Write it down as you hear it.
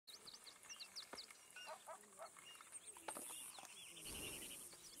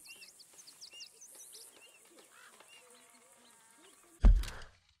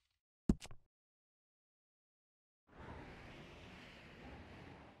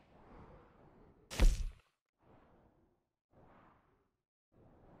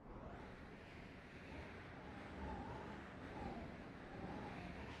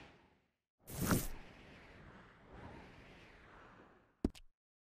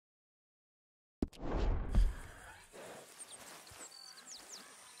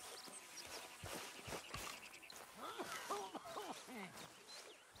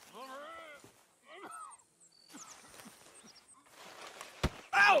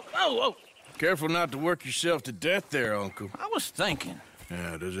whoa! Careful not to work yourself to death there, Uncle. I was thinking.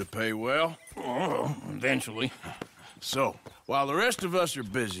 Yeah, does it pay well? Oh, eventually. So, while the rest of us are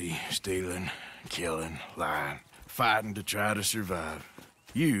busy stealing, killing, lying, fighting to try to survive,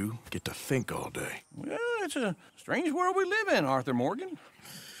 you get to think all day. Well, it's a strange world we live in, Arthur Morgan.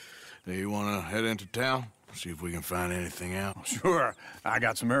 Do you want to head into town? See if we can find anything out? Sure. I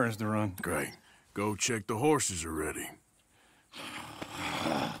got some errands to run. Great. Go check the horses are ready.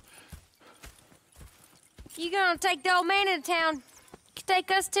 You gonna take the old man into town? You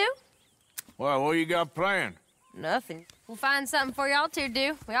take us too? Well, what you got planned? Nothing. We'll find something for y'all to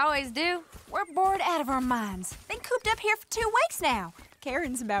do. We always do. We're bored out of our minds. Been cooped up here for 2 weeks now.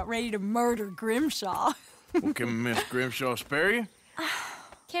 Karen's about ready to murder Grimshaw. Well, can Miss Grimshaw spare you?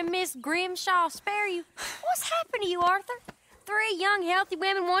 Can Miss Grimshaw spare you? What's happened to you, Arthur? 3 young, healthy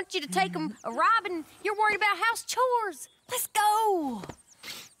women want you to take them a robbing. You're worried about house chores. Let's go.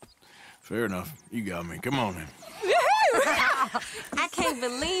 Fair enough. You got me. Come on then. I can't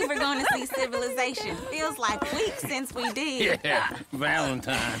believe we're going to see civilization. Feels like weeks since we did. Yeah,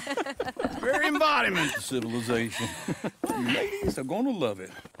 Valentine. Very embodiment of civilization. Ladies are gonna love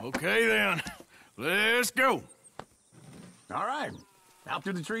it. Okay then. Let's go. All right. Out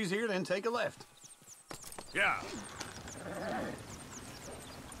through the trees here, then take a left. Yeah.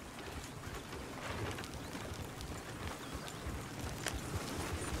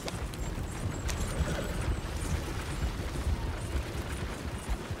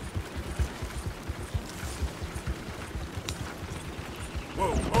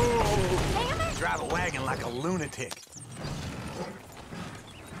 Whoa, whoa! Drive a wagon like a lunatic.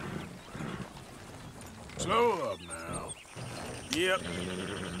 Slow up now. Yep.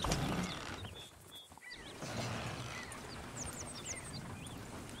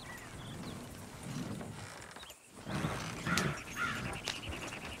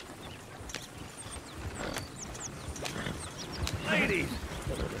 Ladies,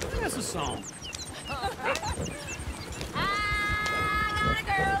 that's a song.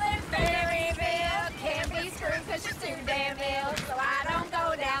 Cause she's too damn ill, so I don't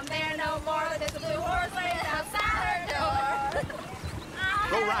go down there no more. There's a blue horse laying outside her door.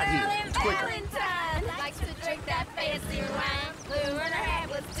 Go right here. It's quicker. Valentine likes to drink that fancy wine. Blue in her hat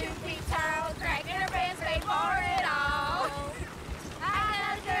was 2 feet tall, cracking her pants paid for it all. I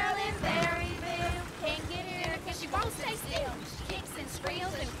got a girl in Berryville, can't get her cause she won't stay still. She kicks and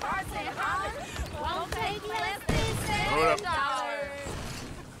squeals and farts and hollers, won't take less than $7.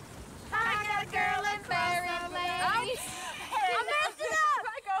 I got a girl in Berryville. I messed it up!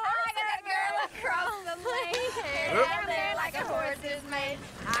 I got a girl across the lane. Hair there like a horse is made.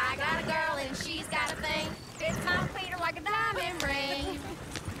 I got a girl and she's got a thing. Fits on Peter like a diamond ring.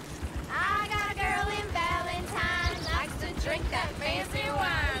 I got a girl in Valentine. Likes to drink that fancy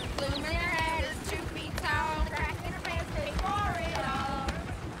wine. Bloom in her hat is 2 feet tall. Cracking her pants big for it all.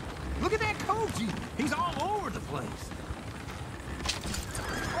 Look at that Koji. He's all over the place.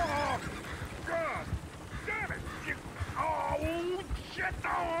 Oh, God! Damn it! Oh, shit, the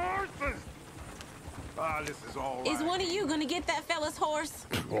horses! Ah, this is all right. Is one of you going to get that fella's horse?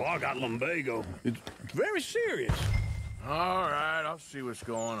 Well, I got lumbago. It's very serious. All right, I'll see what's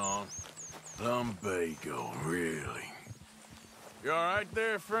going on. Lumbago, really? You all right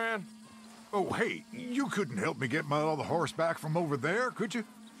there, friend? Oh, hey, you couldn't help me get my other horse back from over there, could you?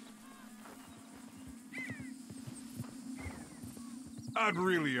 I'd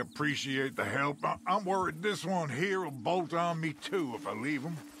really appreciate the help. I'm worried this one here will bolt on me, too, if I leave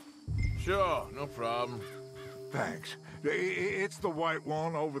him. Sure, no problem. Thanks. It's the white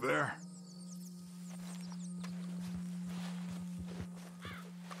one over there.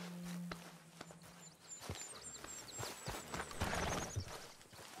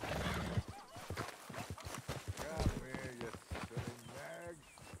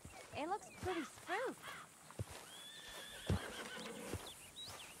 It looks pretty smooth.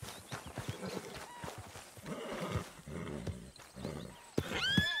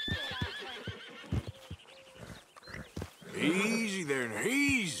 Easy there,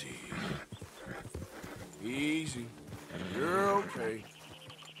 easy. Easy. You're okay.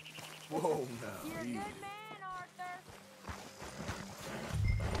 Whoa, now, You're a easy. good man, Arthur.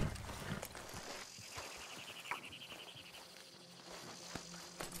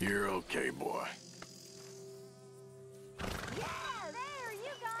 You're okay, boy. Yeah, there,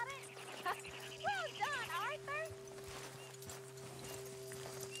 you got it. Well done, Arthur.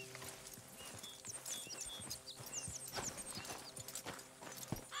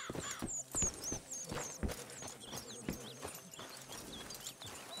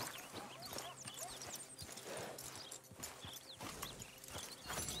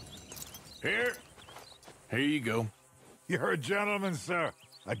 Here. Here you go. You're a gentleman, sir.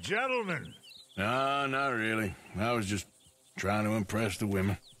 A gentleman. No, not really. I was just trying to impress the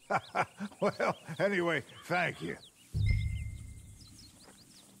women. Well, anyway, thank you.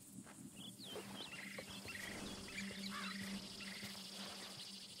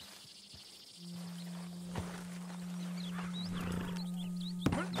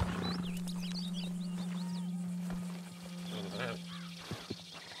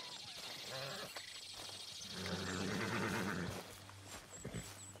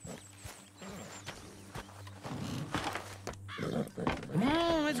 Come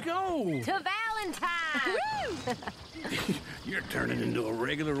on, let's go. To Valentine! You're turning into a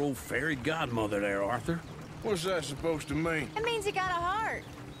regular old fairy godmother there, Arthur. What's that supposed to mean? It means you got a heart.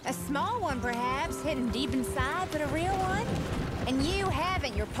 A small one, perhaps, hidden deep inside, but a real one. And you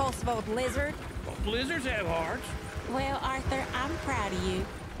haven't, you repulsive old lizard. Well, lizards have hearts. Well, Arthur, I'm proud of you.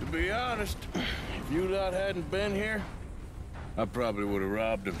 To be honest, if you lot hadn't been here, I probably would have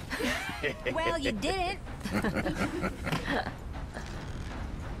robbed him. Well, you didn't.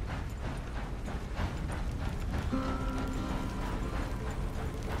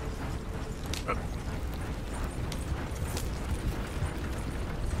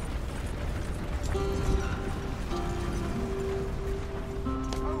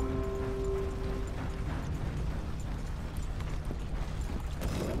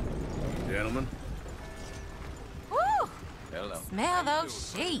 Gentlemen. Woo! Hello. Smell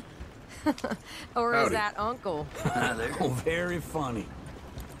those sheep. Or Howdy. is that Uncle? They're very funny.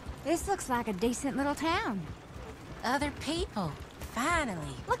 This looks like a decent little town. Other people,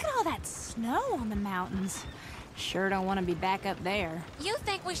 finally. Look at all that snow on the mountains. Sure don't want to be back up there. You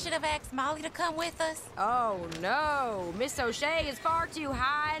think we should have asked Molly to come with us? Oh, no. Miss O'Shea is far too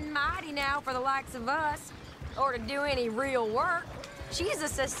high and mighty now for the likes of us. Or to do any real work. She's a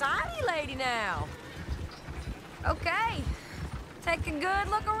society lady now. Okay. Take a good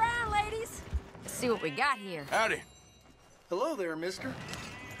look around, ladies. Let's see what we got here. Howdy. Hello there, mister.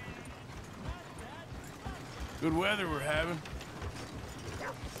 Good weather we're having.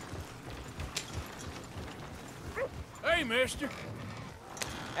 Hey, mister.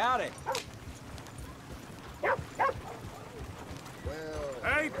 Howdy.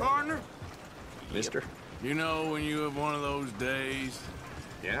 Hey, partner. Mister? You know when you have one of those days?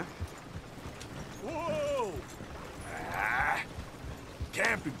 Yeah? Whoa! Ah,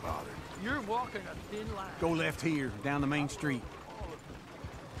 can't be bothered. You're walking a thin line. Go left here, down the main street.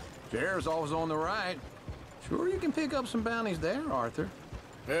 Chair's always on the right. Sure you can pick up some bounties there, Arthur.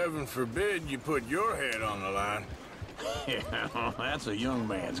 Heaven forbid you put your head on the line. Yeah, that's a young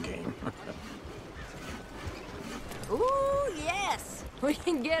man's game. Ooh, yes. We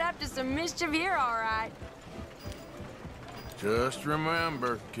can get up to some mischief here, all right. Just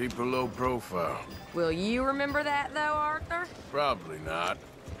remember, keep a low profile. Will you remember that, though, Arthur? Probably not.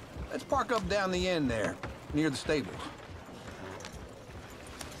 Let's park up down the end there, near the stables.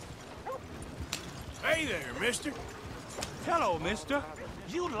 Hey there, mister. Hello, mister.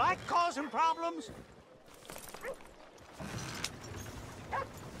 You like causing problems?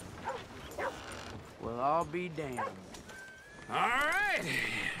 Well, I'll be damned. All right.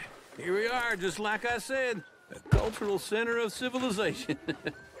 Here we are, just like I said. The cultural center of civilization.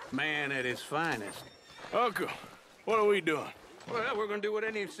 Man at his finest. Uncle, what are we doing? Well, we're gonna do what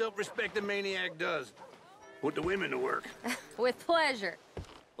any self-respecting maniac does. Put the women to work. With pleasure.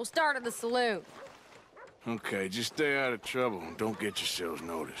 We'll start at the saloon. Okay, just stay out of trouble and don't get yourselves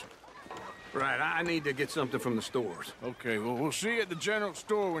noticed. Right, I need to get something from the stores. Okay, well, we'll see you at the general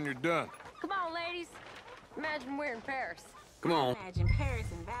store when you're done. Come on, ladies. Imagine we're in Paris. Come on. Imagine Paris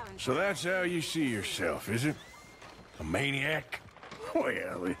and Valentine. So that's how you see yourself, is it? A maniac?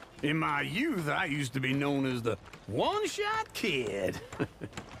 Well, in my youth, I used to be known as the one-shot kid.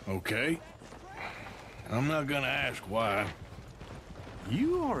 Okay. I'm not gonna ask why.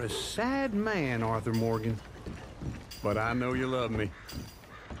 You are a sad man, Arthur Morgan. But I know you love me.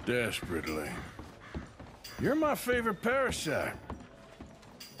 Desperately. You're my favorite parasite.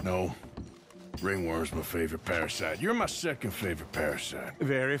 No. Ringworm's my favorite parasite. You're my second favorite parasite.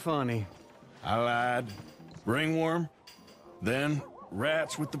 Very funny. I lied. Ringworm, then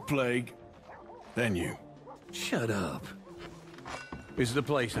rats with the plague, then you. Shut up. This is the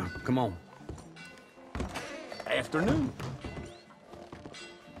place now. Come on. Afternoon.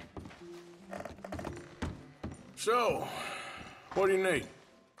 So, what do you need?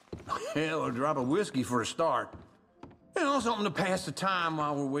 Hell, a drop of whiskey for a start. You know, something to pass the time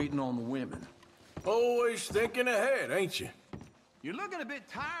while we're waiting on the women. Always thinking ahead, ain't you? You're looking a bit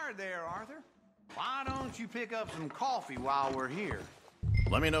tired there, Arthur. Why don't you pick up some coffee while we're here?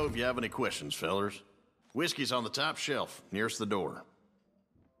 Let me know if you have any questions, fellers. Whiskey's on the top shelf, nearest the door.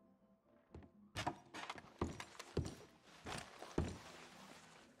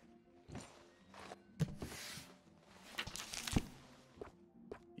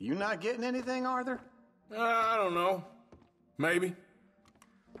 You not getting anything, Arthur? I don't know. Maybe.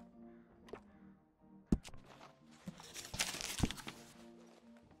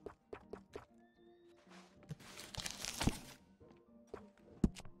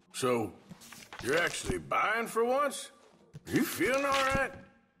 So, you're actually buying for once? You feeling all right?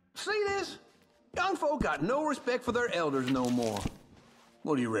 See this? Young folk got no respect for their elders no more.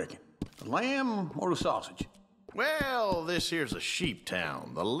 What do you reckon? The lamb or the sausage? Well, this here's a sheep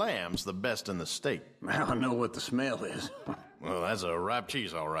town. The lamb's the best in the state. I know what the smell is. Well, that's a ripe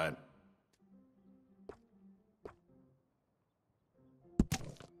cheese, all right.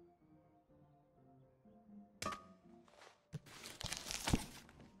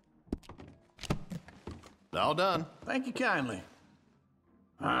 All done. Thank you kindly.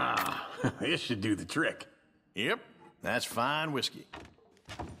 Ah, this should do the trick. Yep, that's fine whiskey.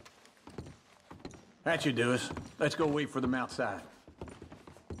 That should do us. Let's go wait for them outside.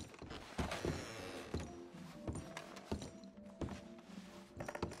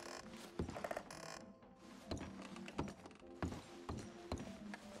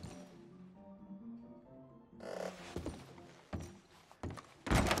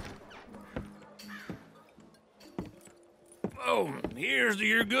 Oh, here's to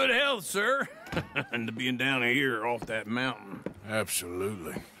your good health, sir. And to being down here off that mountain.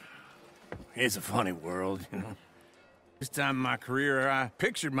 Absolutely. It's a funny world, you know. This time in my career, I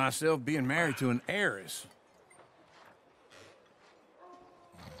pictured myself being married to an heiress.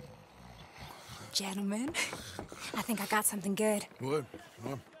 Gentlemen, I think I got something good. What?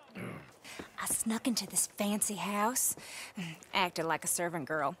 I snuck into this fancy house, acted like a servant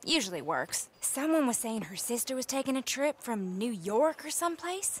girl. Usually works. Someone was saying her sister was taking a trip from New York or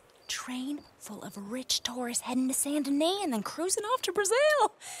someplace. Train full of rich tourists heading to Saint Denis and then cruising off to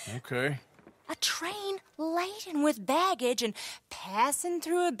Brazil. Okay. A train laden with baggage and passing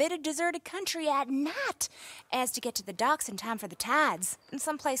through a bit of deserted country at night as to get to the docks in time for the tides in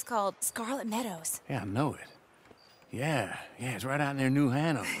some place called Scarlet Meadows. Yeah, I know it. Yeah, it's right out near New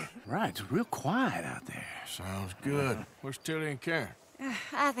Hanover. Right, it's real quiet out there. Sounds good. Where's Tilly and Karen?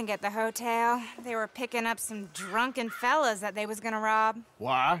 I think at the hotel. They were picking up some drunken fellas that they was gonna rob.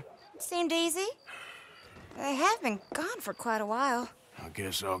 Why? Seemed easy. They have been gone for quite a while. I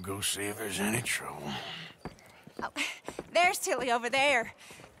guess I'll go see if there's any trouble. Oh, there's Tilly over there.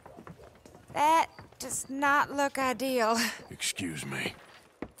 That does not look ideal. Excuse me.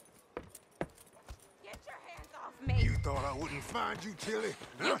 Get your hands off me. You thought I wouldn't find you, Tilly?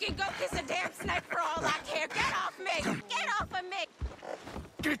 You can go kiss a damn snake for all I care. Get off me. Get off of me.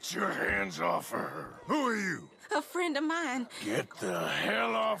 Get your hands off of her. Who are you? A friend of mine. Get the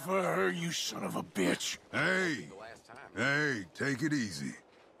hell off of her, you son of a bitch. Hey, take it easy.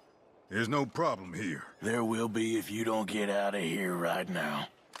 There's no problem here. There will be if you don't get out of here right now.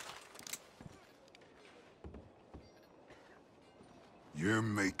 You're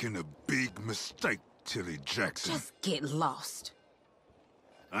making a big mistake, Tilly Jackson. Just get lost.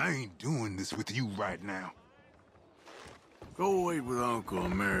 I ain't doing this with you right now. Go wait with Uncle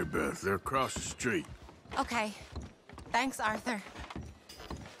and Mary Beth. They're across the street. Okay. Thanks, Arthur.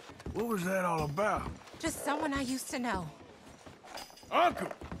 What was that all about? Just someone I used to know. Uncle!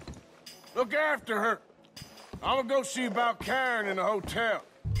 Look after her. I'm gonna go see about Karen in the hotel.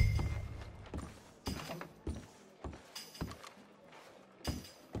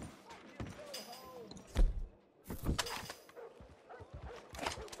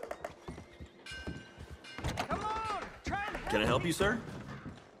 Come on, try and help. Can I help you, sir?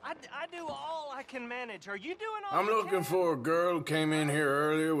 I do all I can manage. Are you doing all I'm you looking can? for a girl who came in here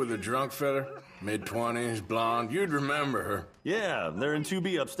earlier with a drunk fella. Mid-20s, blonde. You'd remember her. Yeah, they're in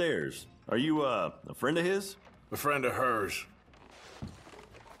 2B upstairs. Are you, a friend of his? A friend of hers.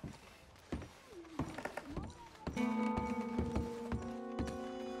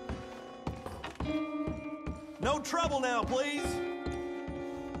 No trouble now, please.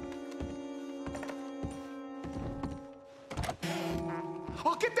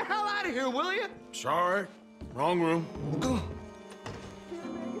 Oh, get the hell out of here, will you? Sorry. Wrong room.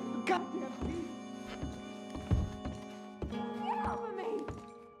 Goddamn thief. Get off of me!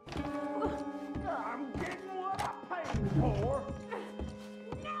 I'm getting what I paid for.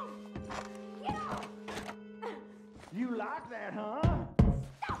 No! Get off! You like that, huh?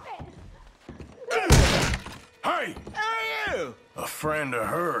 Stop it! Hey! Hey, you! A friend of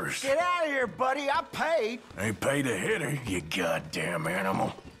hers. Get out of here, buddy. I paid. Ain't paid to hit her, you goddamn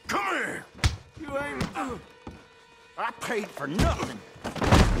animal. Come here! You ain't... I paid for nothing.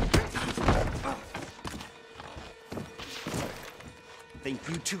 Think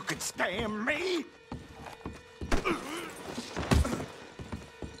you two could stand me?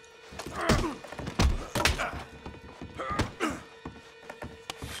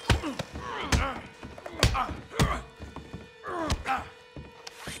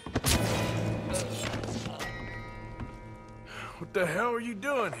 What the hell are you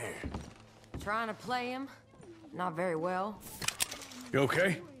doing here? Trying to play him. Not very well. You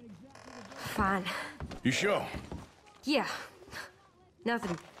okay? Fine. You sure? Yeah.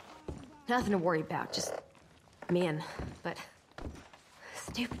 Nothing to worry about. Just men. But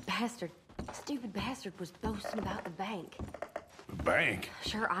stupid bastard was boasting about the bank. The bank?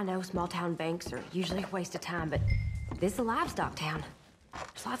 Sure, I know small town banks are usually a waste of time, but this is a livestock town.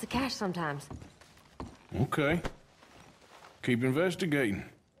 There's lots of cash sometimes. Okay. Keep investigating.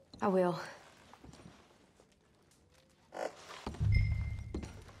 I will.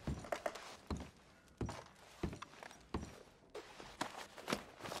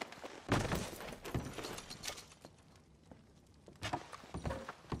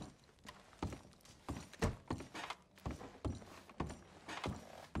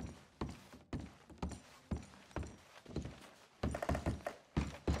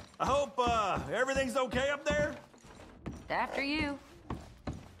 I hope, everything's okay up there? After you.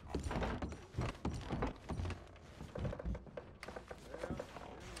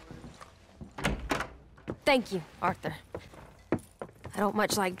 Thank you, Arthur. I don't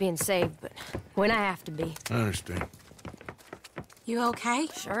much like being saved, but when I have to be. I understand. You okay?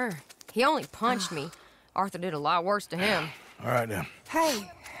 Sure. He only punched me. Arthur did a lot worse to him. All right, then. Hey,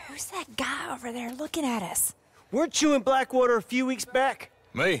 who's that guy over there looking at us? Weren't you in Blackwater a few weeks back?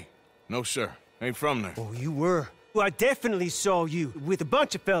 Me? No, sir. Ain't from there. Oh, you were. Well, I definitely saw you with a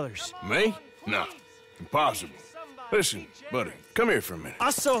bunch of fellers. Me? No. Impossible. Listen, buddy, come here for a minute.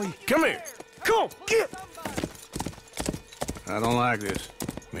 I saw you. Come here. Come on, get! I don't like this.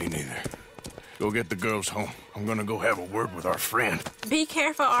 Me neither. Go get the girls home. I'm gonna go have a word with our friend. Be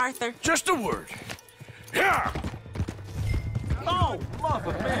careful, Arthur. Just a word. Yeah! Oh,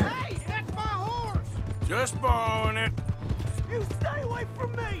 mother, man! Hey, that's my horse! Just borrowing it. You stay away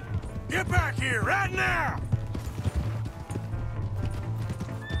from me! Get back here right now!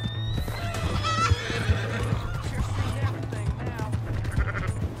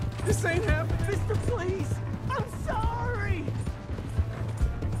 This ain't happening, mister, please! I'm sorry!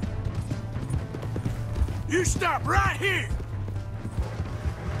 You stop right here!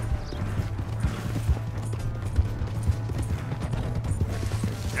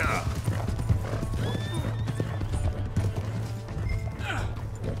 Yeah.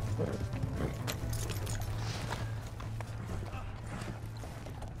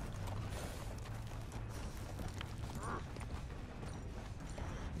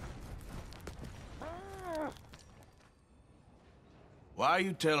 Why are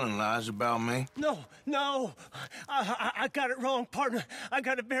you telling lies about me? No. I got it wrong, partner. I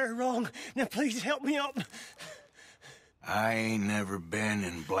got it very wrong. Now, please help me up. I ain't never been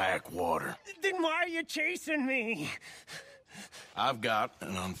in Blackwater. Then why are you chasing me? I've got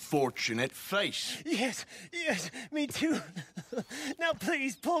an unfortunate face. Yes, me too. Now,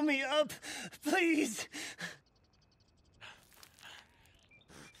 please, pull me up. Please.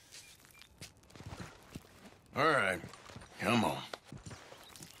 All right, come on.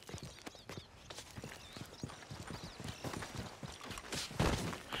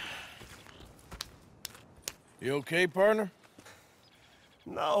 You okay, partner?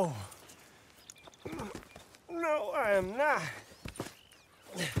 No, I am not.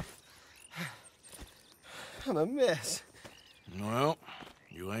 I'm a mess. Well,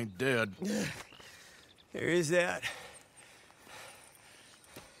 you ain't dead. There is that.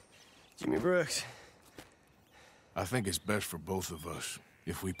 Jimmy Brooks. I think it's best for both of us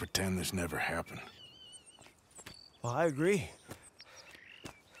if we pretend this never happened. Well, I agree.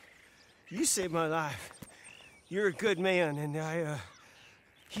 You saved my life. You're a good man, and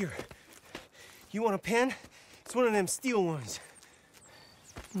here. You want a pen? It's one of them steel ones.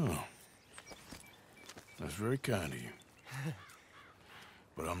 Oh. That's very kind of you.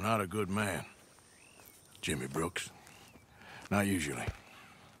 But I'm not a good man, Jimmy Brooks. Not usually.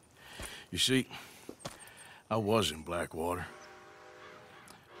 You see, I was in Blackwater.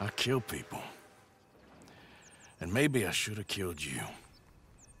 I killed people. And maybe I should have killed you.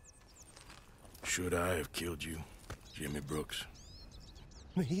 Should I have killed you, Jimmy Brooks?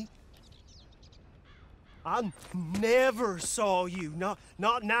 Me? I never saw you. Not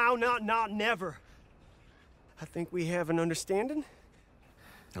now, not never. I think we have an understanding.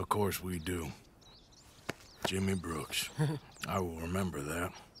 Of course we do. Jimmy Brooks. I will remember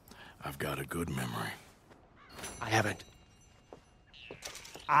that. I've got a good memory. I haven't.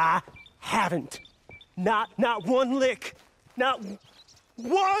 Not one lick. Not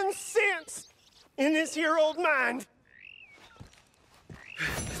 1 cent in this here old mind.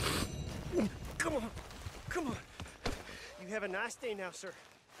 Come on. Come on. You have a nice day now, sir.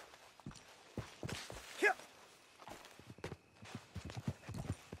 Here.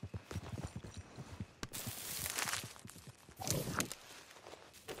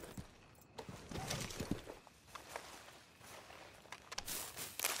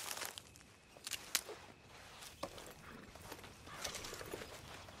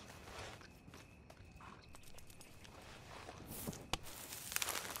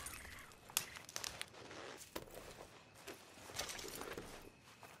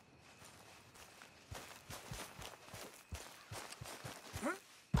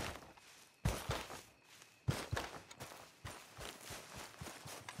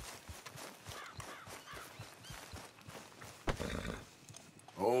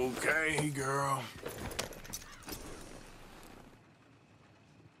 Okay, girl.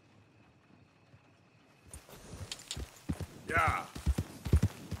 Yeah.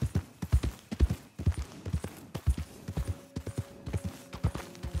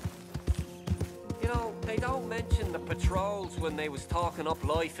 You know, they don't mention the patrols when they was talking up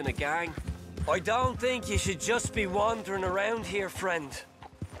life in a gang. I don't think you should just be wandering around here, friend.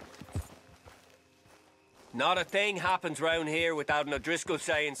 Not a thing happens round here without an O'Driscoll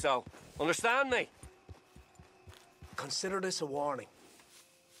saying so. Understand me? Consider this a warning.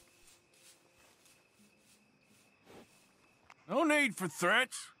 No need for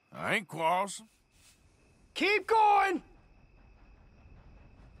threats. I ain't quarrelsome. Keep going!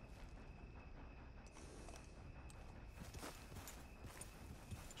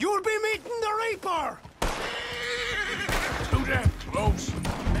 You'll be meeting the Reaper! Do that close.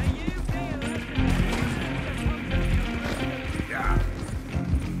 Yeah.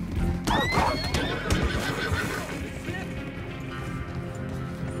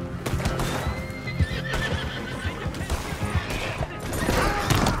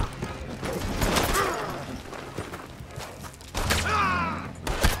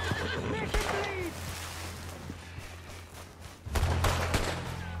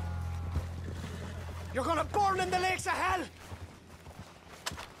 You're gonna burn in the lakes of hell!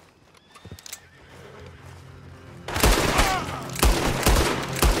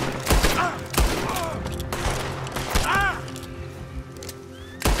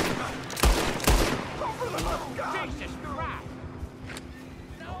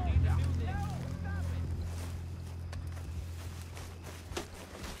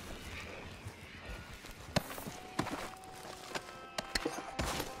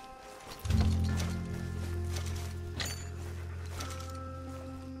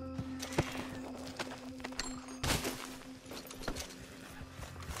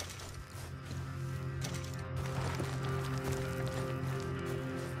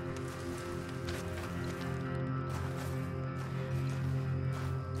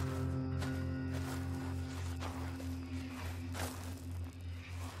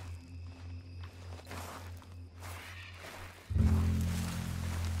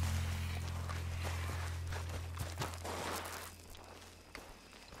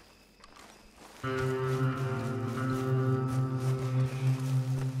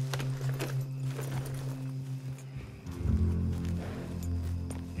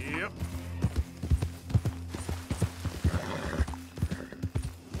 Yep.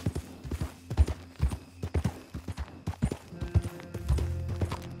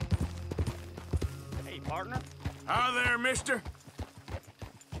 Hey, partner. Hi there, mister.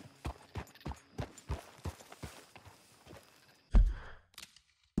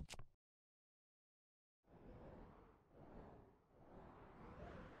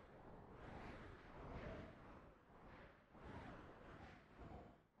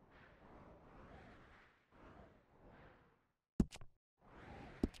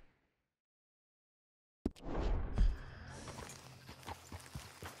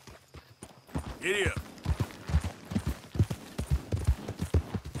 Giddy up.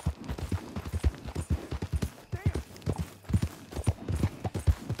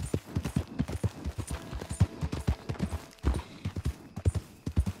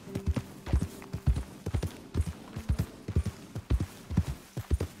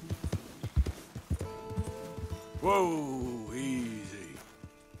 Whoa, easy.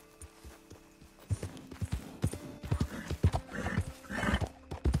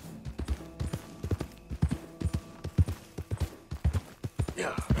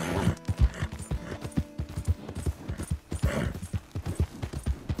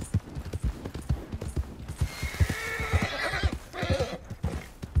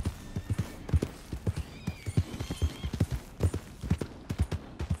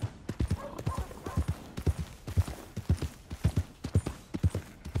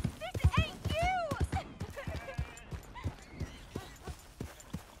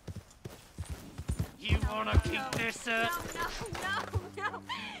 gonna keep this up. No.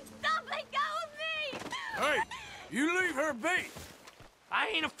 Stop, let go of me! Hey, you leave her be. I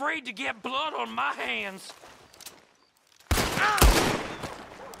ain't afraid to get blood on my hands.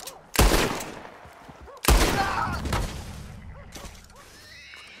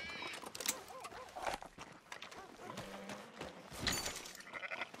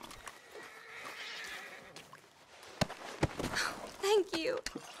 Thank you.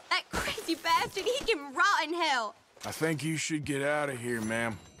 That crazy bastard, he can rot in hell. I think you should get out of here,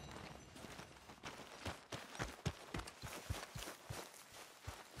 ma'am.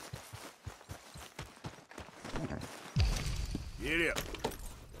 Get up.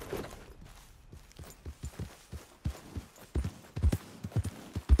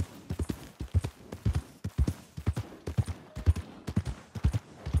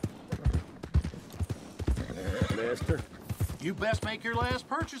 Mister, you best make your last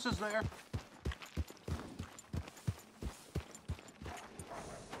purchases there.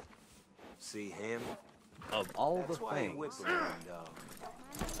 See him? Of all the things.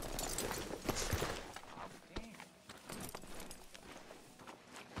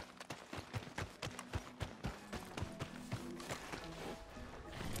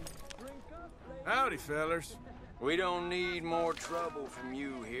 Howdy, fellers. We don't need more trouble from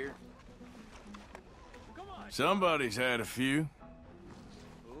you here. Somebody's had a few.